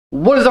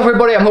What is up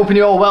everybody, I'm hoping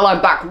you're all well.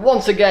 I'm back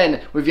once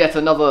again with yet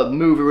another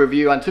movie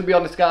review, and to be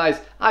honest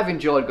guys, I've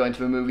enjoyed going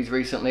to the movies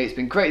recently. It's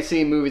been great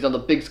seeing movies on the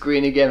big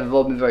screen again. They've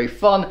all been very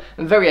fun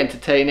and very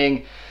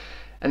entertaining.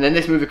 And then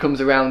this movie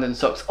comes around and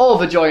sucks all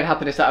the joy and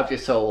happiness out of your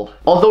soul.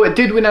 Although it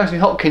did win Anthony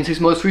Hopkins his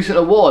most recent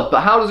award,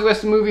 but how does the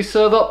rest of the movie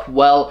serve up?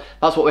 Well,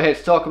 that's what we're here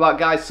to talk about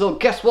guys, so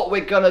guess what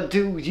we're gonna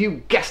do?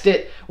 You guessed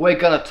it, we're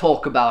gonna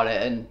talk about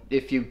it. And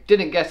if you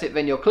didn't guess it,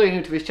 then you're clearly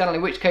new to this channel,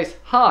 in which case,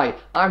 hi,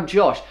 I'm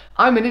Josh.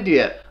 I'm an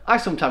idiot. I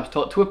sometimes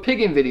talk to a pig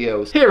in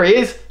videos. Here he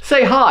is,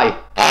 say hi.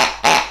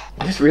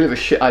 This is really the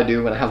shit I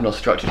do when I have no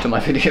structure to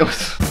my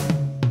videos.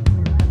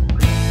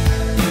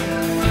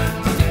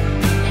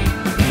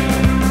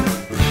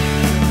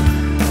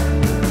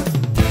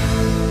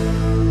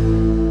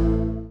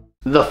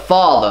 The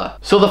Father.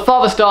 So The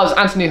Father stars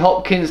Anthony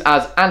Hopkins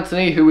as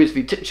Anthony, who is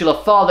the titular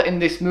father in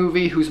this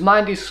movie, whose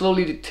mind is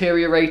slowly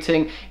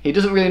deteriorating. He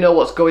doesn't really know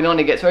what's going on,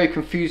 he gets very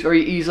confused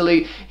very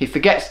easily, he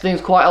forgets things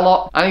quite a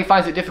lot, and he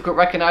finds it difficult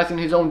recognizing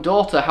his own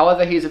daughter.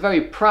 However, he is a very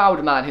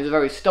proud man, he's a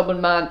very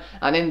stubborn man,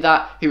 and in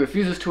that, he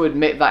refuses to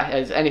admit that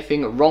there's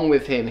anything wrong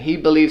with him. He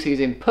believes he's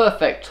in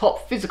perfect,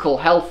 top physical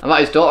health, and that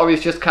his daughter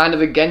is just kind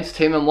of against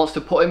him and wants to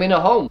put him in a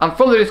home. And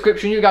from the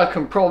description, you guys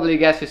can probably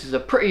guess this is a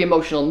pretty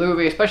emotional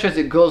movie, especially as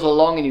it goes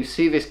along and you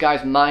see this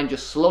guy's mind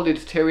just slowly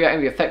deteriorating,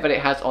 the effect that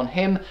it has on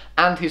him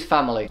and his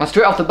family. And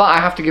straight off the bat,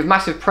 I have to give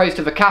massive praise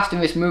to the cast in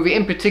this movie,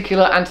 in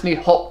particular Anthony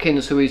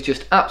Hopkins, who is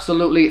just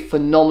absolutely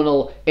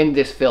phenomenal in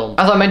this film.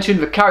 As I mentioned,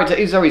 the character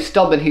is very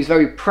stubborn, he's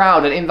very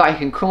proud, and in that he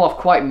can come off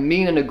quite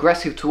mean and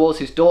aggressive towards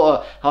his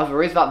daughter. However,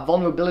 there is that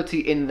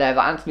vulnerability in there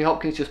that Anthony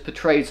Hopkins just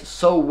portrays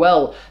so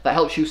well that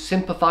helps you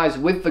sympathize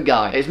with the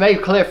guy. It's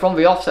made clear from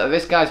the offset that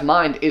this guy's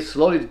mind is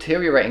slowly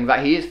deteriorating,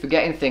 that he is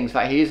forgetting things,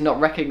 that he is not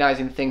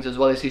recognizing things as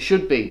well as he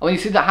should be. And when you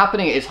see that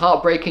happening, it's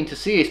heartbreaking to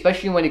see,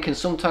 especially when he can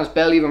sometimes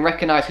barely even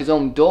recognize his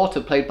own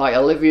daughter, played by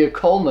Olivia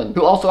Colman,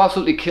 who also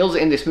absolutely kills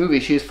it in this movie.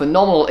 She is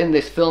phenomenal in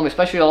this film,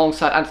 especially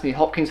alongside Anthony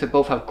Hopkins. They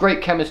both have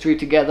great chemistry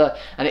together,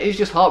 and it is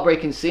just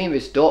heartbreaking seeing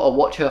this daughter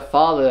watch her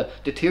father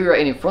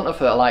deteriorating in front of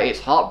her. Like,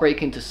 it's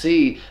heartbreaking to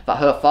see that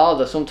her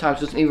father sometimes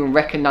doesn't even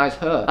recognize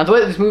her. And the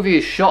way that this movie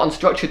is shot and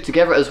structured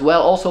together as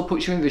well also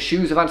puts you in the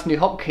shoes of Anthony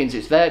Hopkins.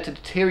 It's there to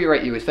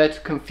deteriorate you, it's there to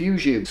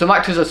confuse you. Some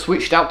actors are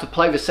switched out to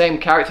play the same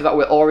character that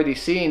we're already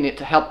seeing it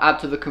to help add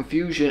to the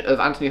confusion of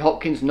Anthony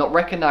Hopkins not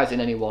recognizing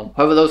anyone.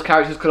 However, those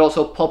characters could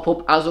also pop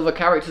up as other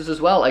characters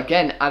as well,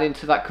 again adding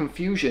to that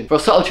confusion. For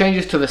subtle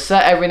changes to the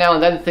set every now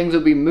and then, things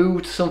will be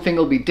moved, something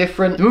will be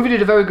different. The movie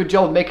did a very good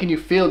job of making you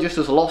feel just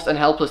as lost and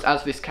helpless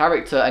as this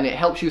character, and it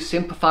helps you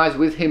sympathize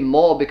with him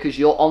more because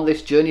you're on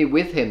this journey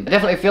with him. I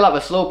definitely feel like the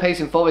slow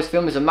pacing for this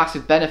film is a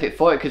massive benefit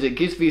for it because it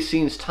gives these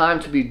scenes time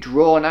to be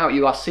drawn out.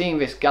 You are seeing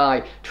this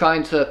guy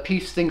trying to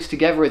piece things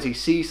together as he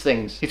sees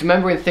things. He's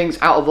remembering things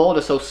out of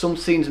order, so some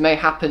scenes may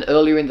happen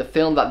earlier in the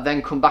film that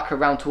then come back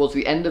around towards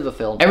the end of the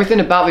film. Everything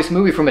about this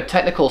movie from a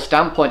technical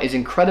standpoint is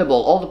incredible.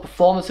 All the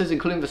performances,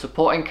 including the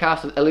supporting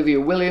cast of Olivia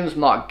Williams,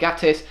 Mark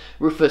Gatiss,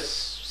 Rufus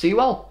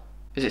Sewell?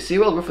 Is it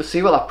Sewell? Rufus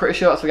Sewell? I'm pretty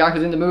sure that's the guy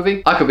who's in the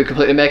movie. I could be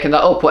completely making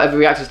that up. Whatever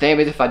the actor's name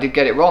is, if I did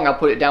get it wrong, I'll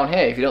put it down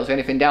here. If you don't see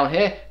anything down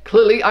here,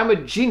 clearly I'm a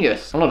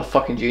genius. I'm not a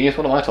fucking genius,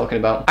 what am I talking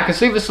about? I can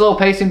see the slow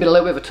pacing being a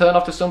little bit of a turn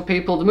off to some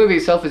people. The movie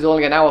itself is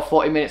only an hour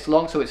 40 minutes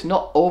long, so it's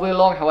not overly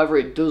long. However,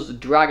 it does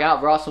drag out.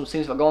 There are some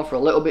scenes that are going for a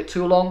little bit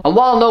too long. And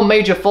while no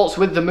major faults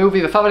with the movie,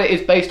 the fact that it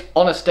is based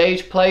on a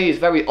stage play is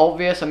very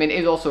obvious. I mean, it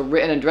is also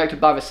written and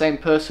directed by the same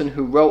person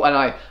who wrote, and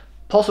I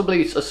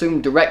possibly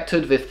assume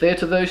directed, the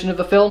theatre version of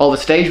the film, or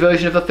the stage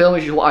version of the film,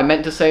 which is what I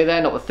meant to say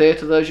there, not the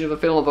theatre version of the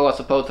film, although I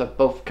suppose they're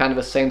both kind of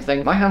the same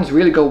thing. My hands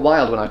really go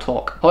wild when I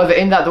talk. However,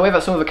 in that, the way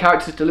that some of the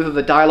characters deliver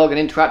the dialogue and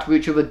interact with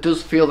each other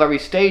does feel very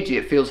stagey.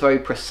 It feels very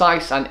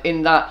precise, and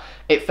in that,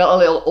 it felt a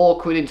little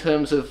awkward in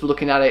terms of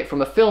looking at it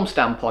from a film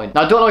standpoint.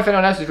 Now, I don't know if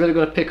anyone else is really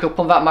going to pick up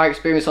on that. My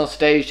experience on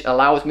stage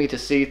allows me to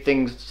see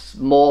things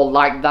more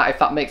like that, if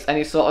that makes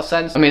any sort of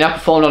sense. I mean, I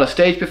performed on a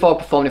stage before, I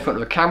performed in front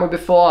of a camera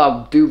before,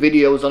 I do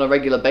videos on a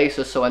regular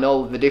basis, so I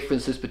know the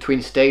differences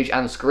between stage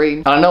and screen.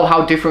 And I know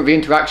how different the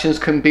interactions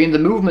can be and the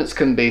movements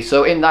can be,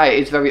 so in that it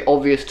is very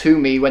obvious to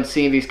me when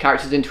seeing these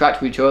characters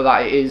interact with each other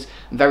that it is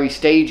very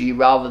stagey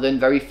rather than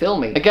very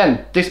filmy.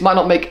 Again, this might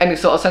not make any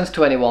sort of sense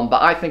to anyone,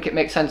 but I think it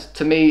makes sense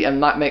to me and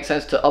might make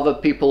sense to other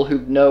people who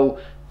know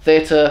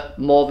theatre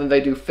more than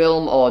they do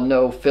film, or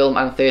know film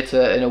and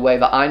theatre in a way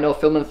that I know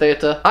film and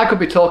theatre. I could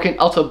be talking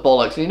utter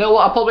bollocks, and you know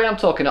what, I probably am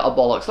talking utter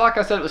bollocks. Like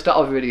I said at the start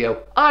of the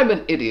video, I'm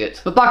an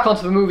idiot. But back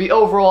onto the movie,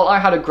 overall I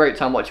had a great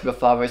time watching The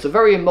Father. It's a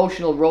very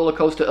emotional roller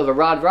coaster of a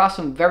ride. There are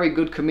some very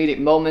good comedic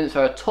moments,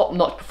 there are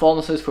top-notch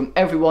performances from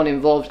everyone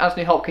involved.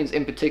 Anthony Hopkins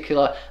in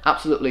particular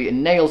absolutely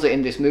nails it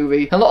in this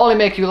movie. He'll not only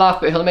make you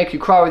laugh, but he'll make you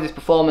cry with his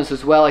performance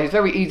as well. He's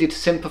very easy to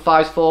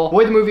sympathise for. The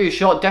way the movie is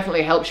shot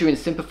definitely helps you in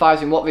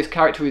sympathising what this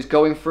character is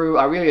going through.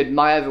 I really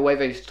admire the way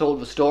they told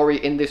the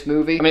story in this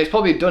movie. I mean, it's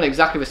probably done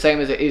exactly the same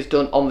as it is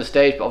done on the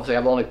stage, but obviously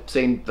I've only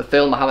seen the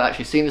film, I haven't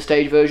actually seen the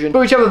stage version. But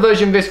whichever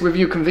version this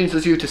review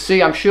convinces you to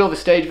see, I'm sure the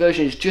stage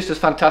version is just as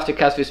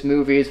fantastic as this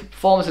movie is. The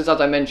performances,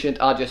 as I mentioned,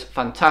 are just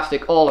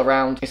fantastic all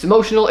around. It's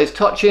emotional, it's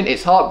touching,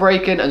 it's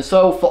heartbreaking, and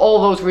so for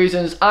all those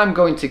reasons, I'm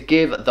going to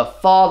give The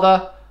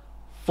Father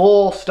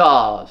 4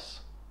 stars.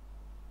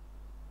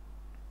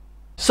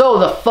 So,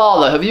 The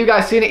Father, have you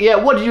guys seen it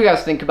yet? What did you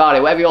guys think about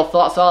it? Whatever your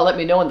thoughts are, let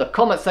me know in the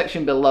comment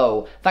section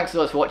below. Thanks so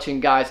much for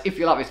watching, guys. If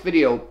you like this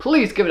video,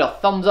 please give it a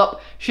thumbs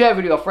up, share it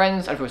with your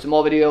friends, and for some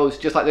more videos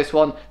just like this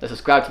one, then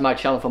subscribe to my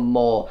channel for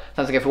more.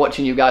 Thanks again for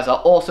watching, you guys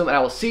are awesome, and I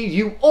will see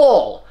you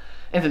all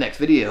in the next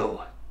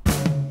video.